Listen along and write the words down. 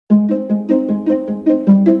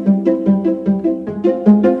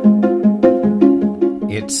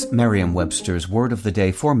That's Merriam-Webster's Word of the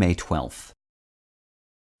Day for May 12th.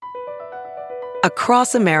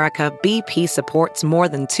 Across America, BP supports more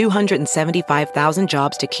than 275,000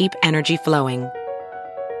 jobs to keep energy flowing.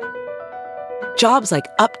 Jobs like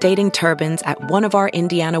updating turbines at one of our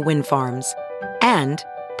Indiana wind farms and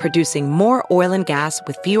producing more oil and gas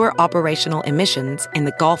with fewer operational emissions in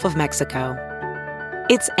the Gulf of Mexico.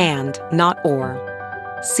 It's and, not or.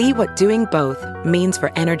 See what doing both means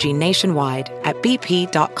for energy nationwide at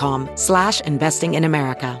bp.com/investing in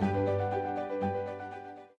America.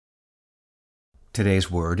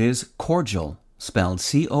 Today's word is cordial, spelled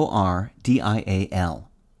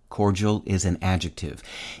C-O-R-D-I-A-L. Cordial is an adjective.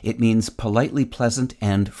 It means politely pleasant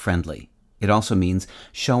and friendly. It also means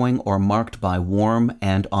showing or marked by warm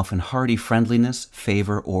and often hearty friendliness,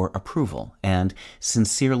 favor, or approval, and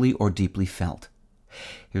sincerely or deeply felt.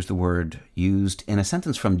 Here's the word used in a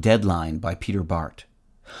sentence from Deadline by Peter Bart.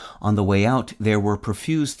 On the way out, there were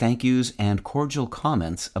profuse thank yous and cordial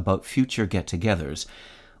comments about future get-togethers,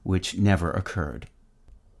 which never occurred.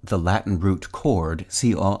 The Latin root cord,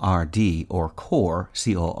 C-O-R-D, or cor,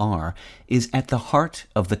 C-O-R, is at the heart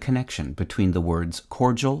of the connection between the words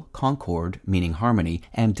cordial, concord, meaning harmony,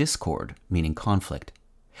 and discord, meaning conflict.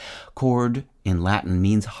 Cord in Latin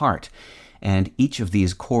means heart, and each of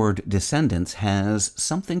these cord descendants has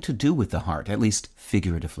something to do with the heart, at least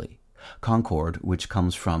figuratively. Concord, which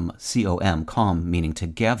comes from C-O-M, com, meaning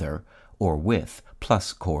together, or with,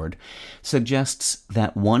 plus cord, suggests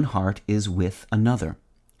that one heart is with another.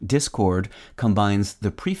 Discord combines the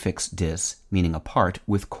prefix dis, meaning apart,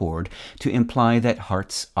 with cord to imply that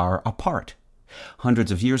hearts are apart.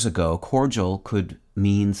 Hundreds of years ago, cordial could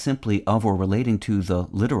mean simply of or relating to the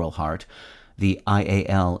literal heart. The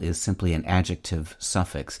IAL is simply an adjective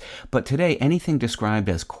suffix. But today, anything described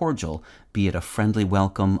as cordial, be it a friendly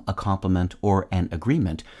welcome, a compliment, or an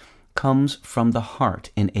agreement, comes from the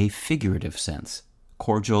heart in a figurative sense.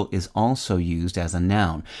 Cordial is also used as a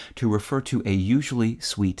noun to refer to a usually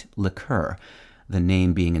sweet liqueur, the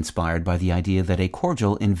name being inspired by the idea that a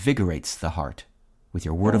cordial invigorates the heart. With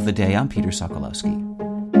your Word of the Day, I'm Peter Sokolowski.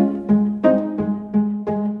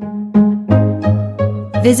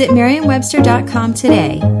 Visit Merriam-Webster.com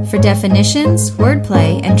today for definitions,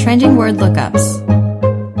 wordplay, and trending word lookups.